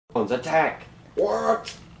Clones, attack!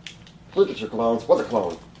 What? Pikachu clones? What's a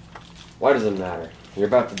clone? Why does it matter? You're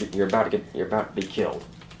about to be killed.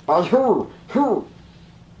 By who? Who?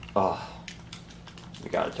 Oh, you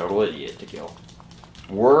got a total idiot to kill.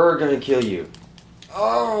 We're gonna kill you.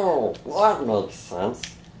 Oh, that makes sense.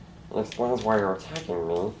 It explains why you're attacking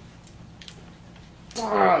me.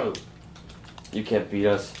 Die! You can't beat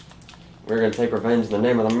us. We're gonna take revenge in the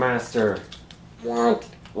name of the Master. What?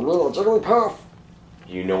 You mean a Jigglypuff?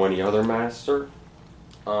 Do you know any other Master?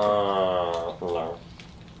 No.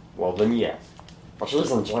 Well then yes. But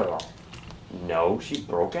she's in jail. No, she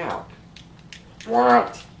broke out.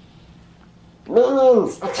 What?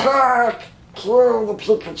 Minions, attack! Kill the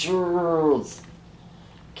Pikachus!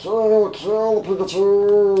 Kill the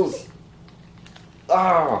Pikachus!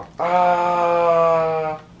 Ah!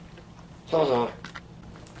 Ah! Haha.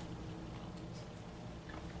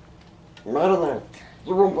 Metaknight,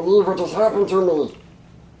 you won't believe what just happened to me!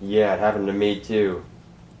 Yeah, it happened to me too.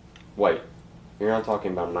 Wait, you're not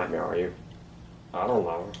talking about a nightmare, are you? I don't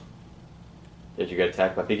know. Did you get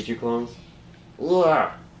attacked by Pikachu clones?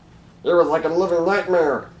 Yeah! It was like a living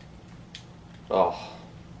nightmare! Oh,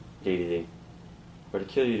 Dedede. Would it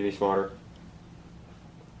kill you to be smarter?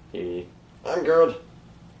 Dedede. I'm good.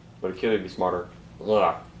 Would it kill you to be smarter?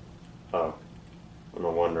 Yeah. Oh, no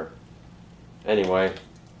wonder. Anyway,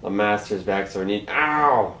 the Master's back, so we need.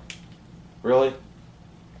 Ow! Really?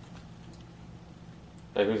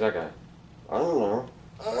 Hey, who's that guy? I don't know.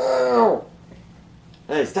 Ow!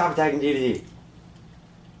 Hey, stop attacking Dedede!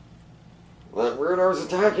 That weirdo's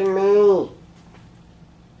attacking me!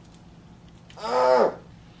 Ah!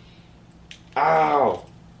 Ow!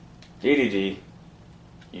 Dedede,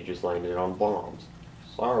 you just landed on bombs.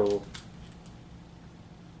 Sorry.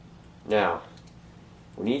 Now,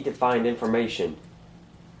 we need to find information.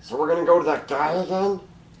 So we're gonna go to that guy again?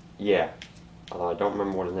 Yeah, although I don't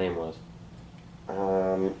remember what his name was.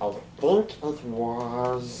 I think it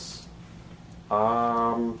was...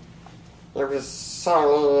 It was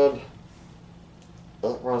Solid...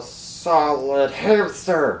 It was Solid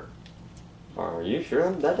Hamster! Are you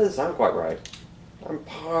sure? That doesn't sound quite right. I'm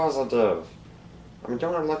positive. I mean,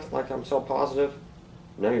 don't I look like I'm so positive?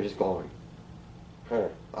 No, you're just glowing. Hey,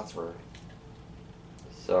 that's weird.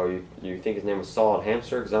 So, you think his name was Solid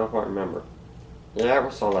Hamster? Because I don't quite remember. Yeah, it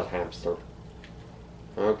was Solid Hamster.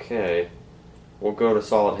 Okay. We'll go to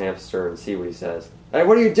Solid Hamster and see what he says. Hey,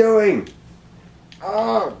 what are you doing?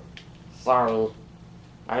 Oh! Sorry.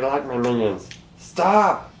 I like my minions.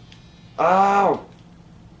 Stop! Ow!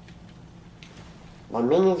 My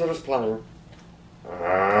minions are just playing.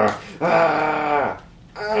 Ah!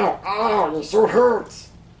 Ow! Ow! You so hurts!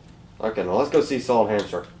 Okay, now let's go see Solid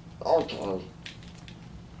Hamster. Okay.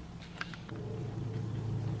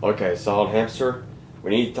 Okay, Solid Hamster, we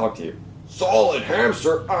need to talk to you. Solid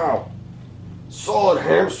Hamster? Ow! Solid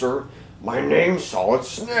Hamster? My name's Solid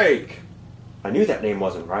Snake! I knew that name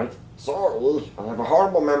wasn't right. Sorry, I have a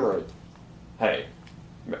horrible memory. Hey,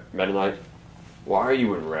 Metaknight, why are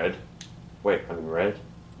you in red? Wait, I'm in red?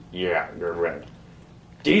 Yeah, you're in red.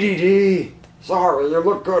 Dedede! Sorry, you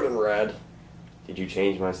look good in red. Did you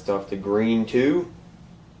change my stuff to green too?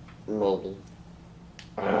 Maybe.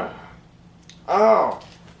 Oh!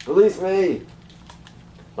 Release me!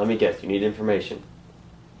 Let me guess, you need information.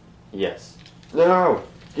 Yes. No!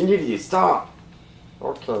 Dedede, stop!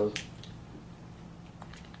 Okay.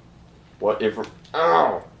 What if...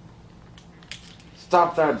 Ow!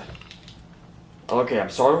 Stop that! Okay, I'm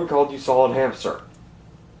sorry we called you Solid Hamster.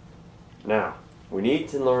 Now, we need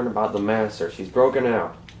to learn about the Master. She's broken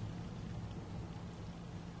out.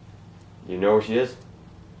 You know where she is?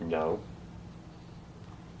 No.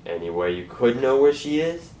 Any way you could know where she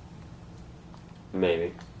is?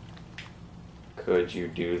 Maybe. Could you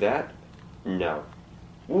do that? No.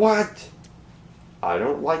 What? I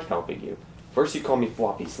don't like helping you. First you call me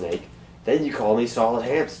Floppy Snake, then you call me Solid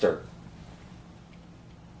Hamster.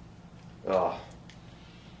 Ugh.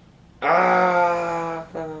 Ah!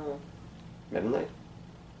 Metaknight?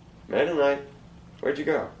 Metaknight? Where'd you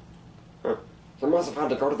go? Huh. You must have had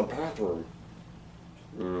to go to the bathroom.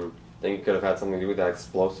 Think it could have had something to do with that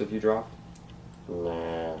explosive you dropped?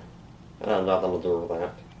 Nah. It had nothing to do with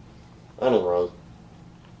that. Anyway,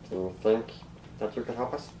 do you think that you could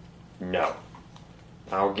help us? No.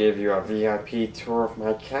 I'll give you a VIP tour of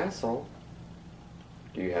my castle.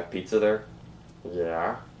 Do you have pizza there?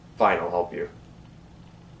 Yeah. Fine, I'll help you.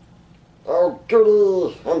 Oh,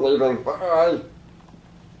 goody! I'm leaving. Bye!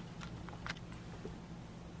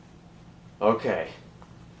 Okay.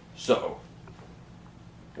 So,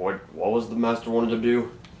 what was the Master wanted to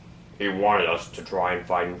do? He wanted us to try and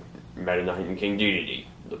find Metaknight and King Dedede.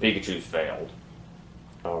 The Pikachus failed.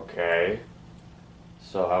 Okay. Okay.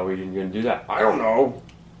 So how are we gonna do that? I don't know.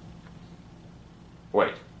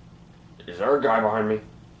 Wait. Is there a guy behind me?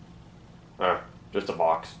 Just a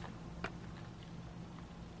box.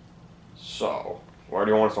 So, where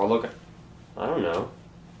do you want to start looking? I don't know.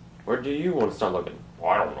 Where do you want to start looking?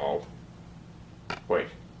 I don't know. Wait.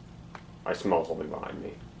 I smell something behind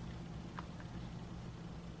me.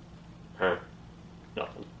 Huh.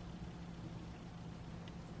 Nothing.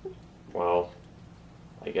 Well,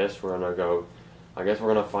 I guess we're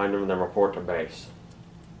gonna find him and then report to base.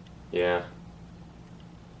 Yeah.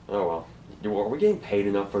 Oh well. Are we getting paid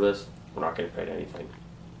enough for this? We're not getting paid anything.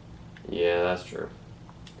 Yeah, that's true.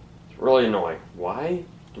 It's really annoying. Why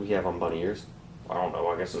do we have on bunny ears? I don't know.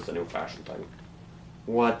 I guess it's a new fashion thing.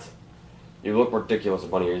 What? You look ridiculous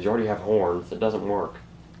with bunny ears. You already have horns. It doesn't work.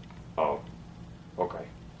 Oh. Okay.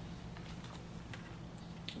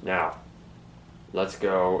 Now, let's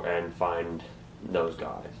go and find those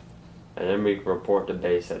guys. And then we can report to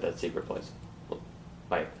base at that secret place.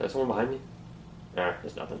 Wait, there's someone behind me? Nah,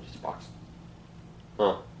 there's nothing. Just a box.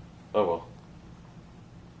 Huh. Oh well.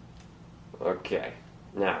 Okay.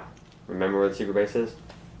 Now, remember where the secret base is?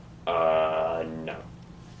 No.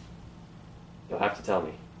 You'll have to tell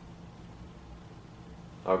me.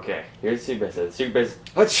 Okay, here's the secret base. The secret base.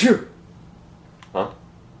 Achoo! Huh?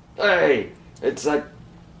 Hey! It's like.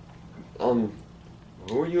 Who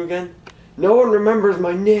are you again? No one remembers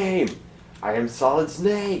my name! I am Solid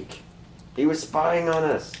Snake! He was spying on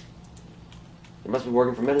us! He must be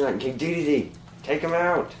working for Metaknight and King Dedede! Take him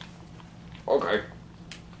out! Okay.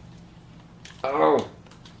 Oh!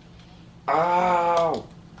 Ow!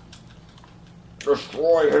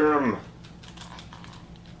 Destroy him!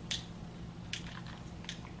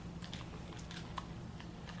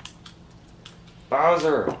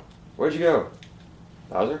 Bowser! Where'd you go?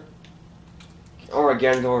 Bowser? Alright,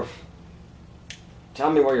 Ganondorf.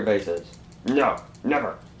 Tell me where your base is. No,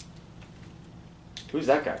 never. Who's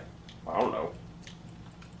that guy? I don't know.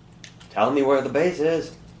 Tell me where the base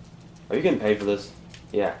is. Are you getting paid for this?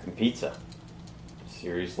 Yeah, and pizza.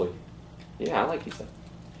 Seriously? Yeah, I like pizza.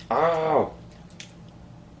 Oh!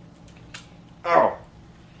 Oh!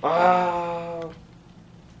 Oh!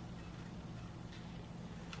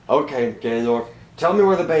 Okay, Ganondorf. Tell me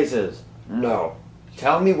where the base is. No.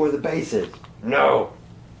 Tell me where the base is. No.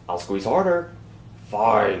 I'll squeeze harder.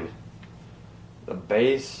 Fine. The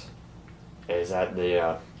base is at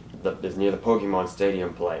is near the Pokemon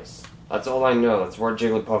Stadium place. That's all I know. That's where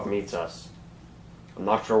Jigglypuff meets us. I'm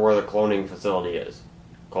not sure where the cloning facility is.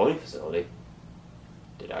 Cloning facility?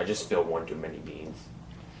 Did I just spill one too many beans?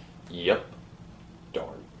 Yep.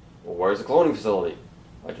 Darn. Well, where's the cloning facility?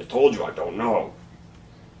 I just told you I don't know.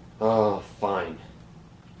 Oh, fine.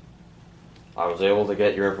 I was able to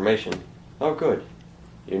get your information. Oh, good.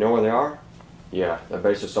 You know where they are? Yeah, the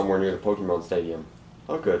base is somewhere near the Pokemon Stadium.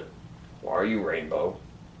 Oh, good. Why are you rainbow?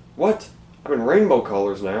 What? I'm in rainbow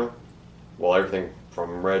colors now. Well, everything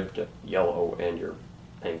from red to yellow and your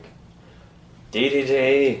pink.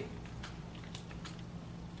 Dedede!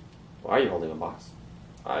 Why are you holding a box?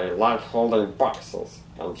 I like holding boxes.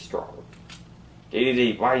 I'm strong.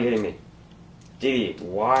 Dedede, why are you hitting me? Dedede,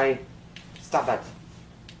 why? Stop that!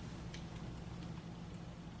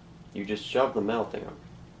 You just shoved the mail thing up.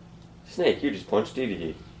 Snake, you just punched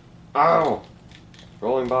Dedede. Ow!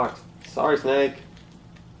 Rolling box. Sorry, Snake.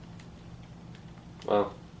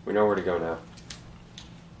 Well, we know where to go now.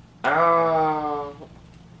 Ow!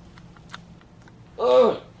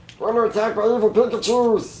 Ugh! We're under attack by evil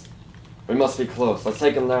Pikachus! We must be close. Let's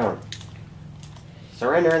take him down.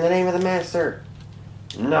 Surrender in the name of the Master!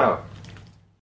 No!